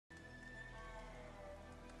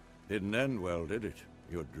Didn't end well, did it?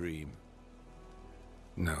 Your dream?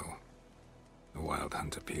 No. The Wild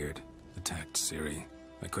Hunt appeared, attacked Ciri.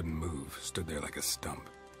 I couldn't move, stood there like a stump.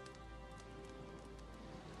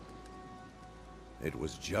 It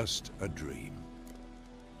was just a dream.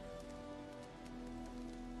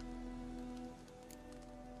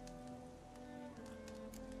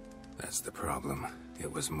 That's the problem. It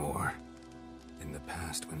was more. In the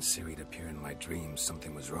past, when Ciri'd appear in my dreams,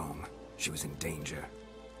 something was wrong. She was in danger.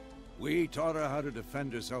 We taught her how to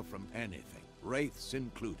defend herself from anything, wraiths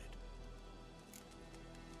included.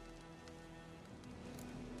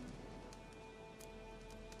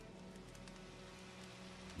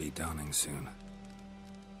 Be dawning soon.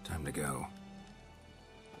 Time to go.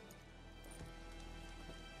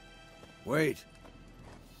 Wait.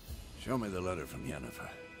 Show me the letter from Yennefer.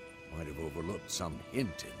 Might have overlooked some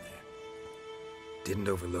hint in there. Didn't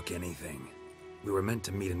overlook anything. We were meant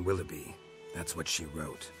to meet in Willoughby. That's what she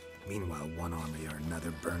wrote. Meanwhile, one army or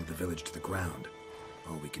another burned the village to the ground.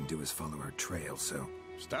 All we can do is follow her trail, so...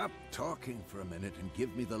 Stop talking for a minute and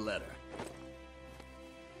give me the letter.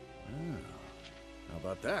 Oh, how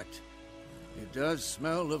about that? It does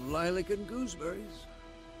smell of lilac and gooseberries.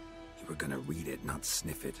 You were gonna read it, not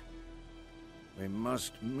sniff it. We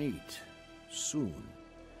must meet. Soon.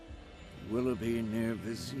 Willoughby near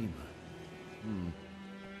Vizima.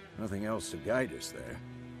 Nothing else to guide us there.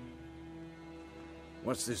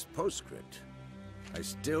 What's this postscript? I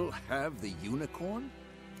still have the unicorn?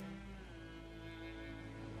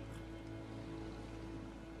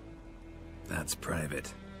 That's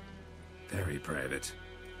private. Very private.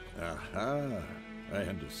 Aha, I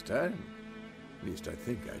understand. At least I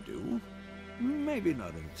think I do. Maybe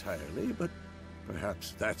not entirely, but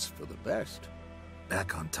perhaps that's for the best.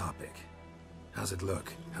 Back on topic. How's it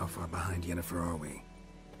look? How far behind Yennefer are we?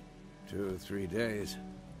 2 or 3 days.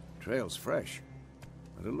 Trail's fresh,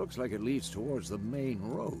 but it looks like it leads towards the main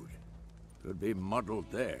road. Could be muddled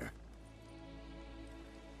there.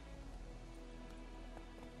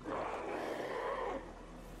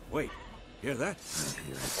 Wait, hear that? I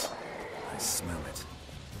hear it. I smell it.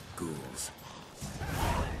 Ghouls.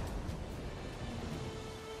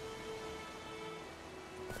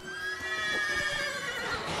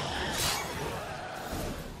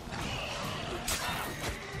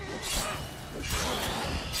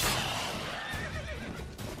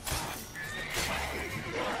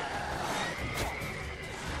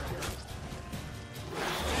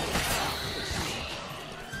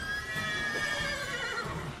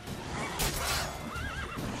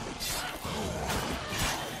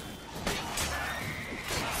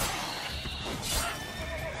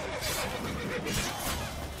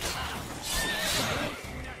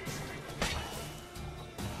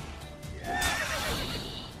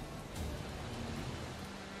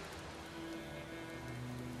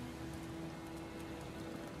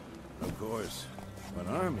 Of course, when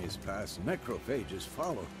armies pass, necrophages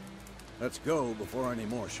follow. Let's go before any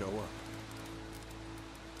more show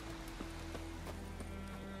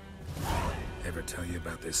up. Ever tell you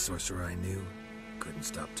about this sorcerer I knew? Couldn't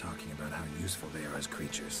stop talking about how useful they are as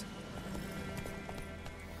creatures.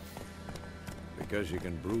 Because you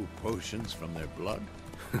can brew potions from their blood?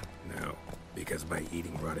 No, because by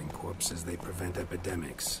eating rotting corpses, they prevent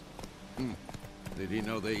epidemics. Did he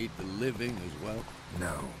know they eat the living as well?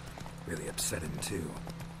 No. Really upset him too.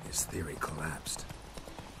 His theory collapsed.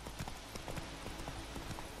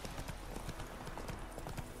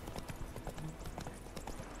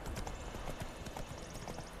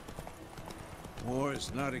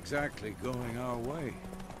 War's not exactly going our way.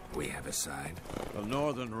 We have a side. The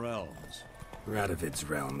Northern Realms. Radovid's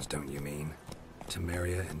realms, don't you mean?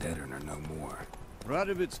 Temeria and Edirn are no more.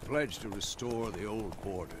 Radovid's pledged to restore the old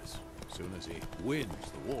borders as soon as he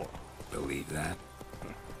wins the war. Believe that?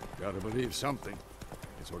 Gotta believe something.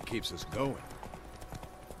 It's what keeps us going.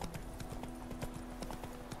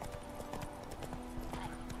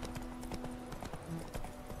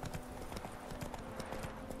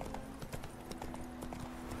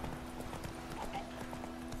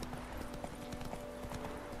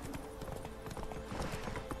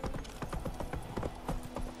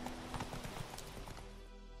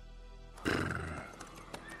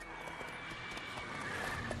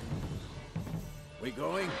 We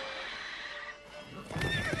going?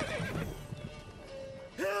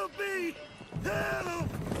 Help me! Help!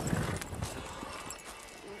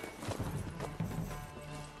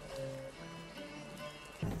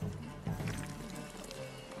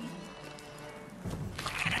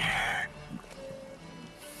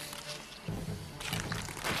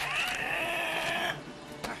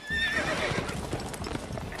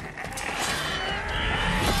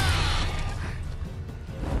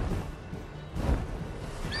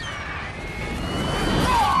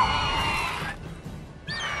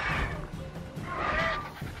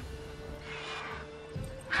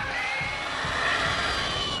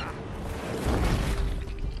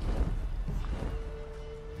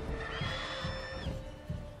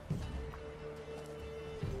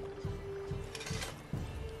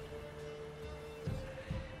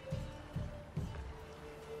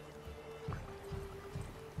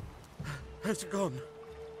 Has it gone?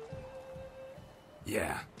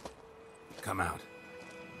 Yeah. Come out.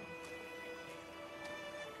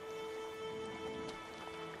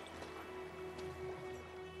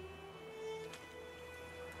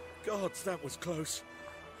 Gods, that was close.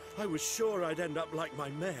 I was sure I'd end up like my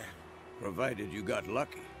mare. Provided you got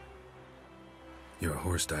lucky. Your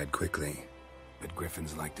horse died quickly, but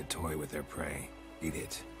griffins like to toy with their prey. Eat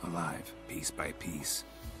it, alive, piece by piece.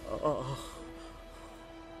 Oh.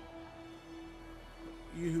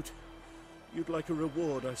 You'd like a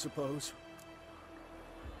reward, I suppose.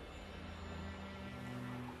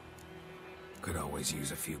 Could always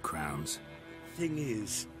use a few crowns. Thing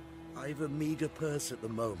is, I've a meager purse at the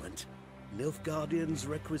moment. Nilfgaardians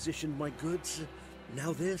requisitioned my goods.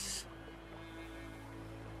 Now this.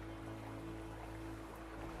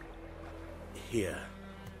 Here.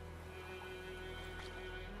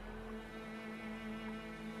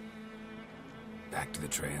 Back to the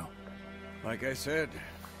trail. Like I said,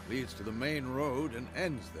 leads to the main road and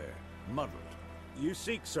ends there, muddled. You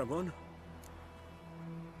seek someone?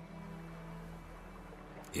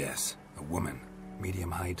 Yes, a woman. Medium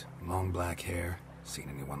height, long black hair. Seen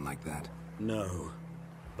anyone like that? No.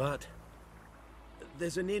 But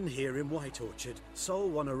there's an inn here in White Orchard. Sole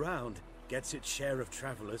one around. Gets its share of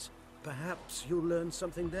travelers. Perhaps you'll learn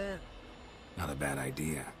something there? Not a bad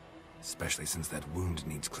idea. Especially since that wound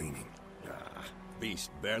needs cleaning. Ah, beast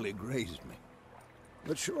barely grazed me.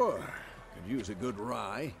 But sure, could use a good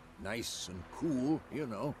rye. Nice and cool, you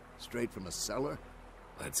know, straight from a cellar.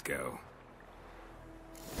 Let's go.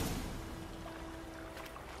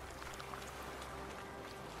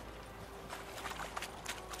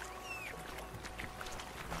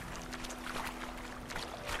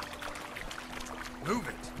 Move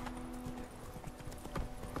it!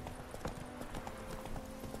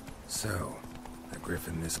 So, a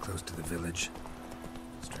griffin this close to the village?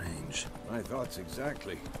 Strange. My thoughts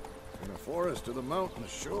exactly. In the forest or the mountain,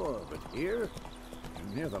 sure, but here?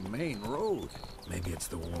 Near the main road. Maybe it's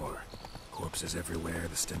the war. Corpses everywhere,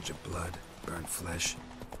 the stench of blood, burnt flesh.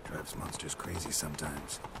 Drives monsters crazy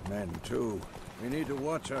sometimes. Men, too. We need to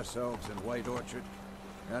watch ourselves in White Orchard.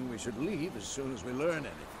 And we should leave as soon as we learn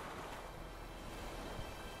anything.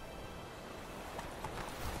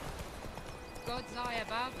 God's eye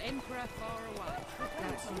above, Emperor far away.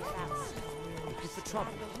 It's the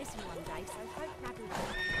trouble. Missing one day, so hope Nabby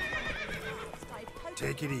will.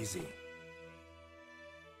 Take it easy.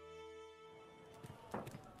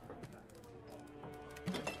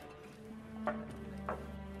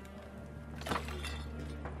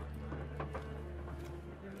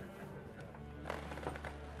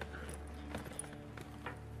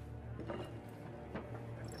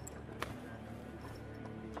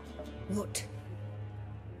 What?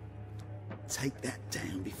 Take that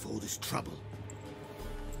down before there's trouble.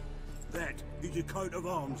 That is a coat of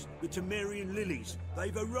arms, the Temerian lilies.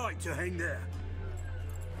 They've a right to hang there.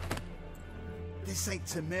 This ain't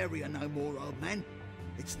Temeria no more, old man.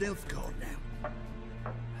 It's Nilfgaard now.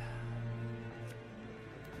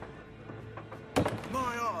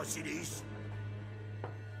 My arse it is.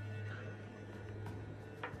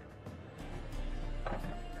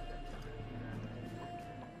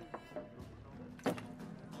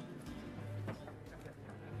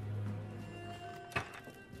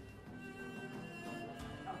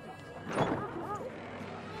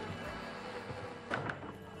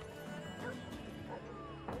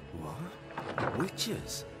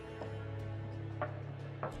 Witches?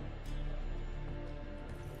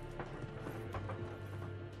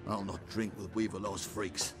 I'll not drink with Weaverlaw's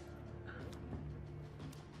freaks.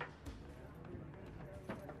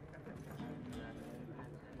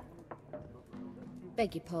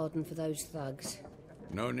 Beg your pardon for those thugs.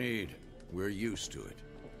 No need. We're used to it.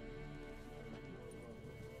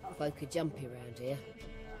 Folk are jumpy round here.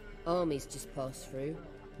 Armies just passed through.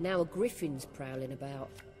 Now a griffin's prowling about.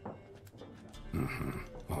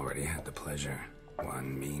 Already had the pleasure.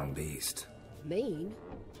 One mean beast. Mean?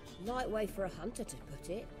 Light way for a hunter to put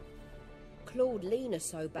it. Clawed Lena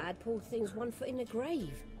so bad, poor thing's 1 foot in the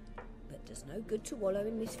grave. But does no good to wallow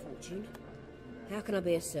in misfortune. How can I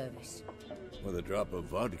be of service? With a drop of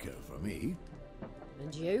vodka for me.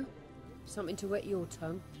 And you? Something to wet your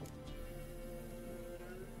tongue?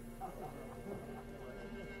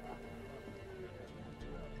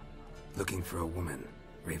 Looking for a woman.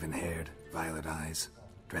 Raven-haired, violet eyes,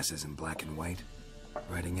 dresses in black and white.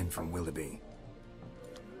 Riding in from Willoughby.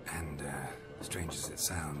 And, strange as it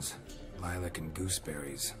sounds, lilac and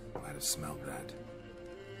gooseberries might have smelled that.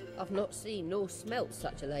 I've not seen nor smelt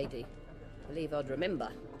such a lady. Believe I'd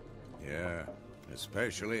remember. Yeah,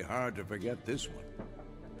 especially hard to forget this one.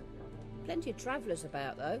 Plenty of travellers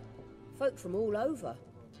about, though. Folk from all over.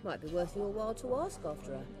 Might be worth your while to ask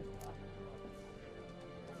after her.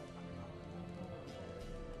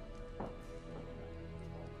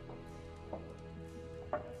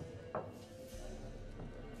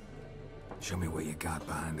 Show me what you got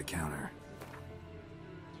behind the counter.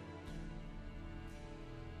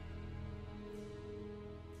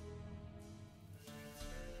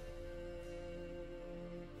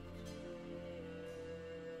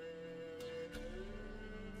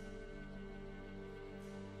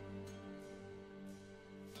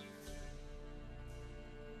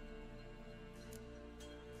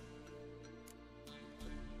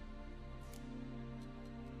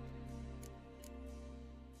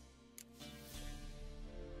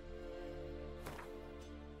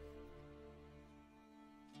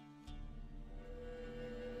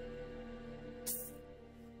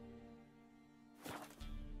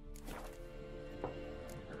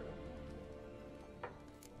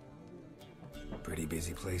 Pretty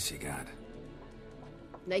busy place you got.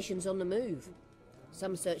 Nations on the move.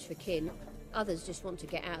 Some search for kin, others just want to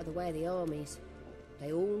get out of the way of the armies.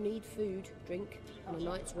 They all need food, drink, and a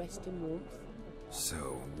night's rest in warmth.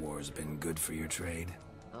 So, war's been good for your trade?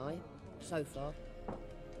 Aye, so far.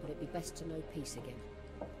 But it'd be best to know peace again.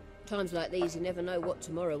 Times like these, you never know what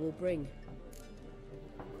tomorrow will bring.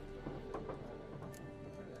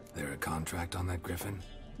 There a contract on that griffin?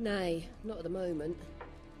 Nay, not at the moment.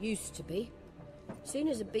 Used to be. Soon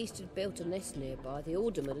as a beast had built a nest nearby, the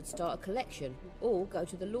alderman would start a collection, or go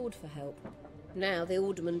to the Lord for help. Now the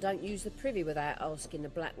aldermen don't use the privy without asking the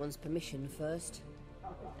Black One's permission first.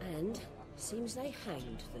 And seems they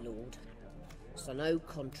hanged the Lord. So no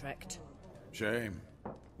contract. Shame.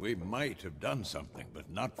 We might have done something, but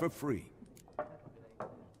not for free.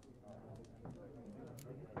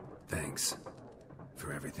 Thanks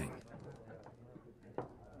for everything.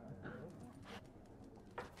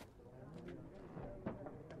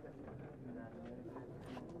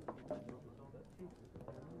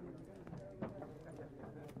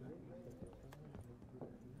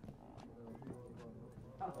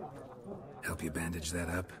 Help you bandage that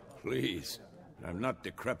up? Please. I'm not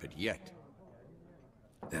decrepit yet.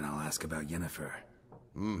 Then I'll ask about Yennefer.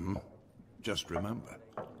 Mm-hmm. Just remember,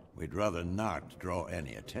 we'd rather not draw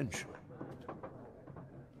any attention.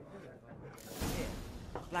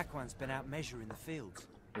 Black One's been out measuring the fields.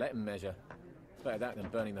 Let him measure. Better that than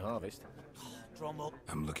burning the harvest. Drum up.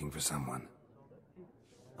 I'm looking for someone.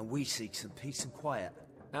 And we seek some peace and quiet.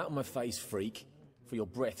 Out of my face, freak. For your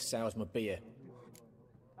breath sours my beer.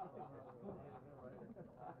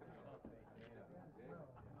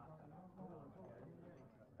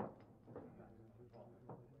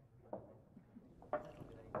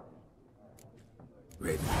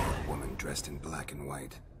 Raven-haired woman dressed in black and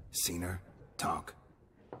white. Seen her? Talk.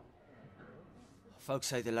 Folks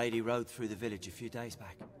say the lady rode through the village a few days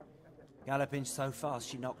back. Galloping so fast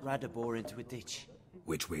she knocked Radabor into a ditch.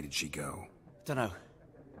 Which way did she go? Dunno.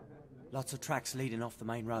 Lots of tracks leading off the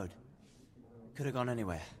main road. Could have gone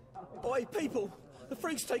anywhere. Oi, people! The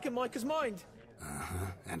freak's taken Micah's mind! Uh-huh.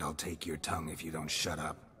 And I'll take your tongue if you don't shut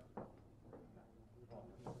up.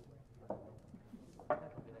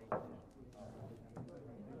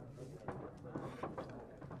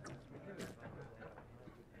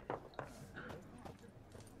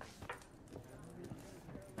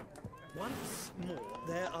 Once more,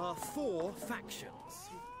 there are 4 factions.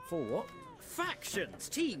 For what? Factions,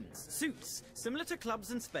 teams, suits, similar to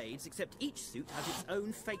clubs and spades, except each suit has its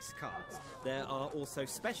own face cards. There are also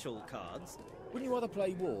special cards. Wouldn't you rather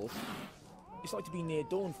play war? It's like to be near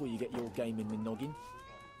dawn before you get your game in the noggin.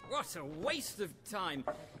 What a waste of time!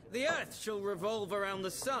 The Earth shall revolve around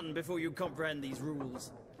the sun before you comprehend these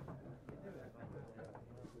rules.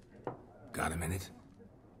 Got a minute?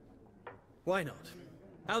 Why not?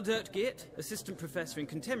 Aldert Geert, Assistant Professor in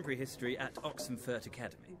Contemporary History at Oxenfurt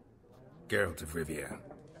Academy. Geralt of Rivia.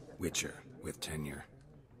 Witcher, with tenure.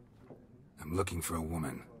 I'm looking for a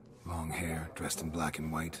woman. Long hair, dressed in black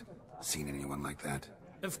and white. Seen anyone like that?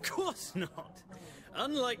 Of course not!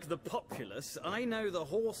 Unlike the populace, I know the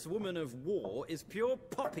horsewoman of war is pure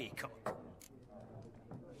poppycock.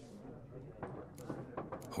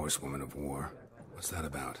 Horsewoman of war? What's that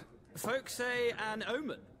about? Folks say an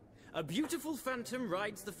omen. A beautiful phantom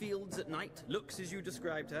rides the fields at night, looks as you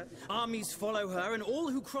described her. Armies follow her, and all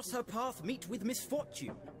who cross her path meet with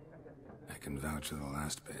misfortune. I can vouch for the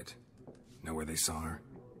last bit. Know where they saw her?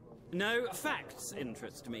 No, facts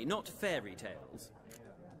interest me, not fairy tales.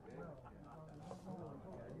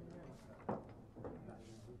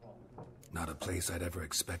 Not a place I'd ever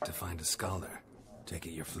expect to find a scholar. Take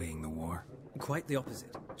it you're fleeing the war? Quite the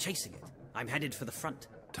opposite. Chasing it. I'm headed for the front.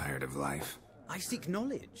 Tired of life? I seek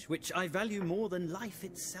knowledge, which I value more than life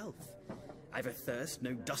itself. I've a thirst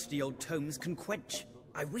no dusty old tomes can quench.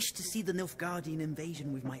 I wish to see the Nilfgaardian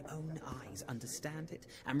invasion with my own eyes, understand it,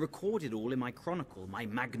 and record it all in my chronicle, my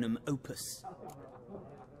magnum opus.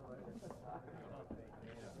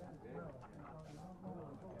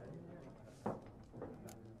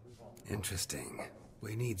 Interesting.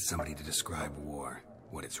 We need somebody to describe war,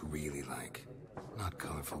 what it's really like. Not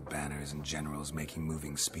colorful banners and generals making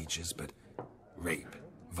moving speeches, but rape,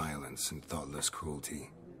 violence, and thoughtless cruelty.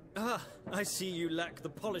 Ah, I see you lack the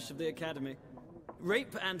polish of the Academy.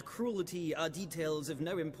 Rape and cruelty are details of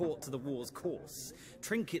no import to the war's course.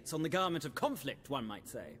 Trinkets on the garment of conflict, one might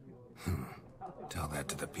say. Tell that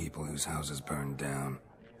to the people whose houses burned down.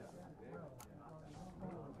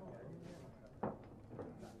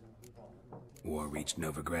 War reached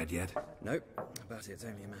Novigrad yet? Nope, but it's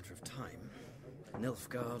only a matter of time.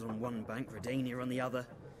 Nilfgaard on one bank, Redania on the other,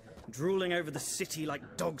 drooling over the city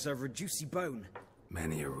like dogs over a juicy bone.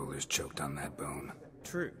 Many a ruler's choked on that bone.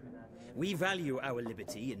 True. We value our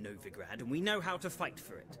liberty in Novigrad, and we know how to fight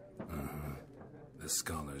for it. The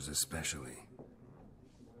scholars especially.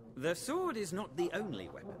 The sword is not the only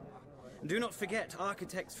weapon. Do not forget,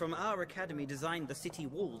 architects from our academy designed the city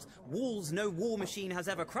walls. Walls no war machine has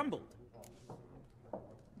ever crumbled.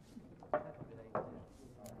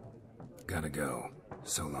 Gotta go.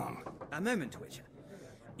 So long. A moment, Witcher.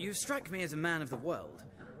 You strike me as a man of the world.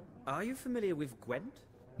 Are you familiar with Gwent?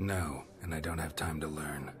 No, and I don't have time to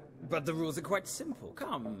learn. But the rules are quite simple.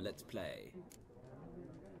 Come, let's play.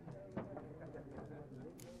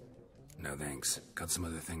 No thanks. Got some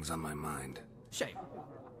other things on my mind. Shame.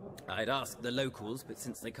 I'd ask the locals, but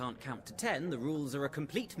since they can't count to 10, the rules are a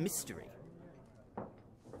complete mystery.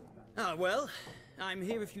 Ah, well, I'm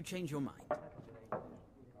here if you change your mind.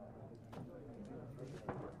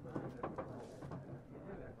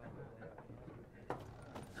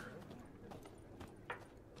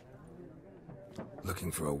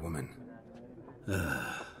 Looking for a woman.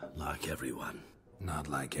 Like everyone. Not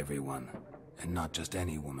like everyone. And not just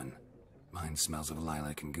any woman. Mine smells of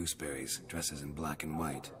lilac and gooseberries, dresses in black and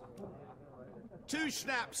white. 2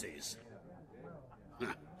 schnapsies.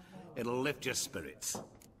 It'll lift your spirits.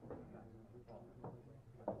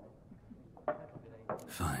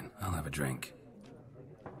 Fine, I'll have a drink.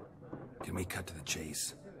 Can we cut to the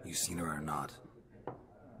chase? You seen her or not?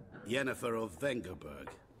 Yennefer of Vengerberg.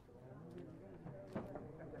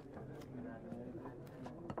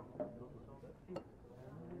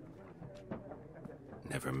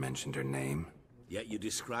 Never mentioned her name. Yet you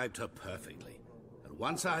described her perfectly. And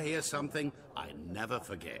once I hear something, I never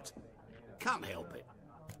forget. Can't help it.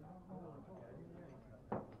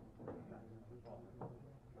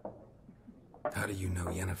 How do you know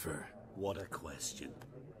Yennefer? What a question.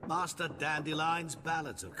 Master Dandelion's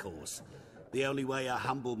ballads, of course. The only way a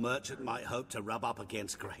humble merchant might hope to rub up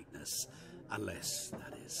against greatness. Unless,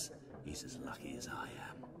 that is, he's as lucky as I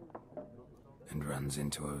am. And runs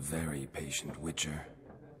into a very patient witcher.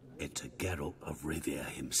 Into Geralt of Rivia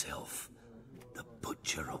himself. The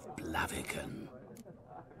Butcher of Blaviken.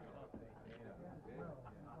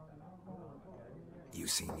 You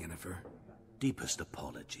seen Yennefer? Deepest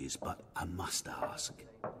apologies, but I must ask.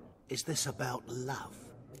 Is this about love?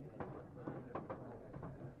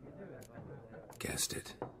 Guessed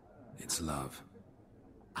it. It's love.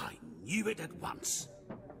 I knew it at once.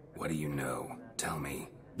 What do you know? Tell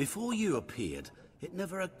me. Before you appeared, it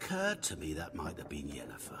never occurred to me that might have been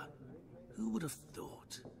Yennefer. Who would have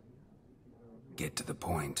thought? Get to the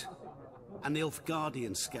point. A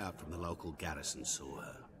Nilfgaardian scout from the local garrison saw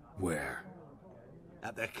her. Where?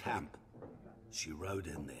 At their camp. She rode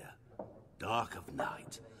in there. Dark of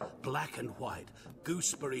night. Black and white.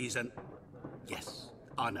 Gooseberries and... Yes,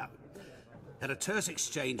 I know. Had a terse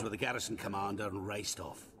exchange with the garrison commander and raced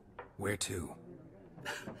off. Where to?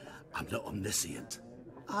 I'm not omniscient.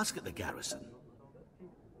 Ask at the garrison.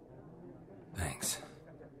 Thanks.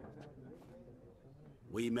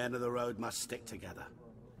 We men of the road must stick together.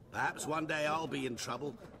 Perhaps one day I'll be in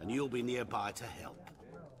trouble and you'll be nearby to help.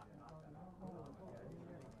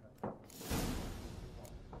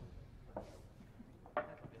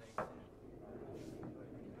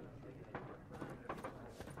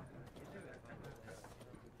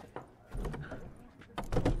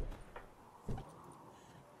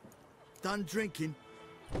 Done drinking?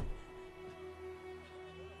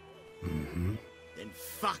 Mm-hmm. Then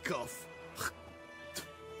fuck off.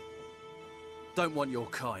 Don't want your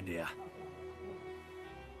kind here.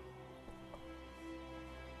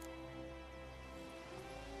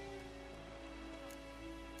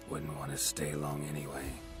 Wouldn't want to stay long anyway.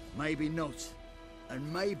 Maybe not.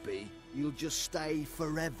 And maybe you'll just stay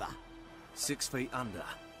forever. 6 feet under.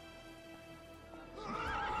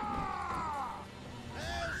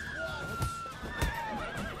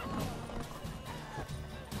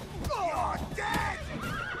 You're dead!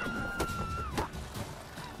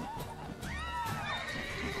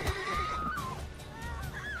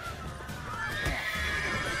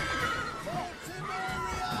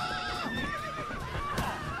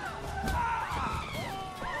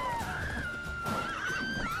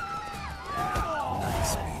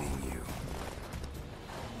 Nice meeting you.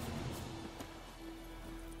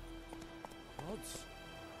 Odds?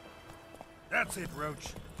 That's it,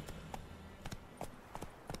 Roach.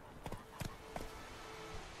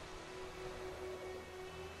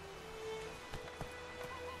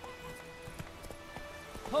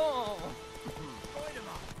 Oh!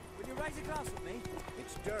 Voidemar, will you raise a glass with me?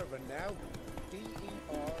 It's Durban now.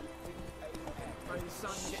 D-E-R-V-A-N. May the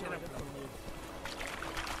sun shine upon you.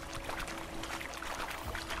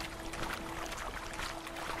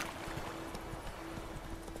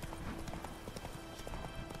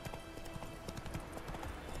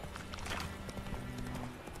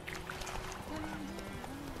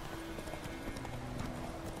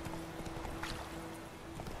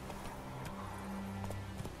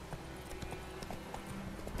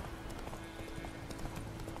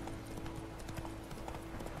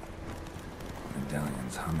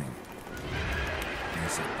 Medallion's humming.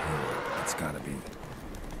 Basic power. It's gotta be.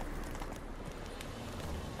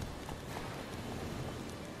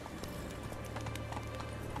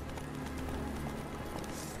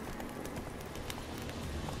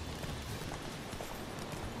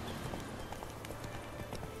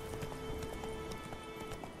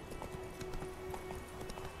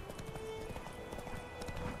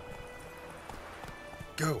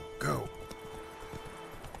 Go, go.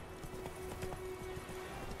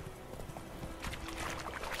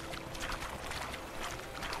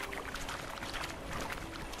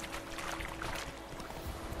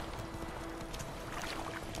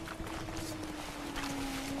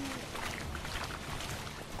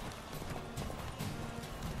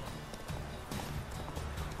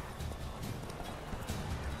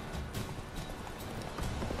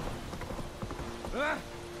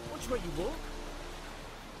 Watch where you walk.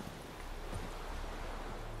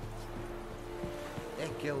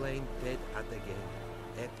 Echelane ped atagain,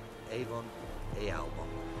 et avon ealbon.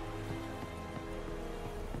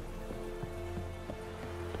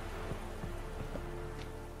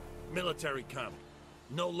 Military camp.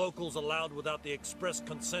 No locals allowed without the express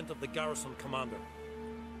consent of the garrison commander.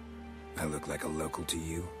 I look like a local to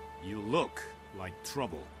you? You look like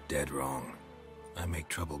trouble. Dead wrong. I make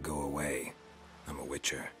trouble go away. I'm a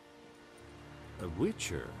witcher. A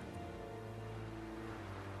witcher?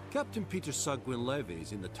 Captain Peter Sugwin Levy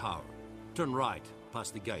is in the tower. Turn right,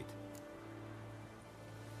 past the gate.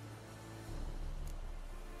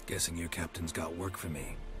 Guessing your captain's got work for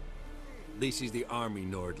me. This is the army,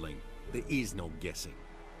 Nordling. There is no guessing.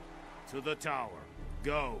 To the tower.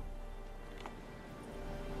 Go.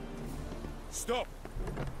 Stop!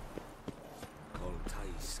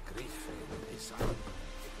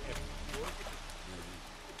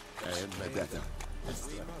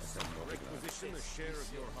 Requisition a share of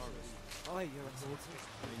your harvest. Aye, Your Excellency.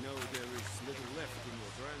 I know there is little left in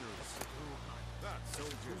your granaries. But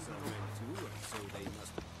soldiers are men too, and so they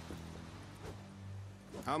must.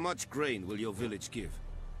 How much grain will your village give?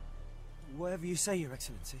 Whatever you say, Your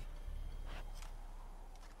Excellency.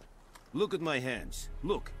 Look at my hands.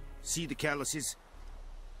 Look. See the calluses?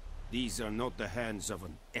 These are not the hands of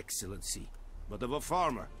an excellency, but of a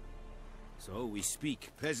farmer. So we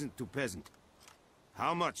speak peasant to peasant.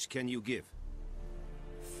 How much can you give?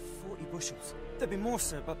 40 bushels. There'd be more,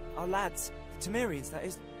 sir, but our lads, the Temerians, that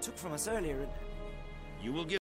is, took from us earlier and... You will give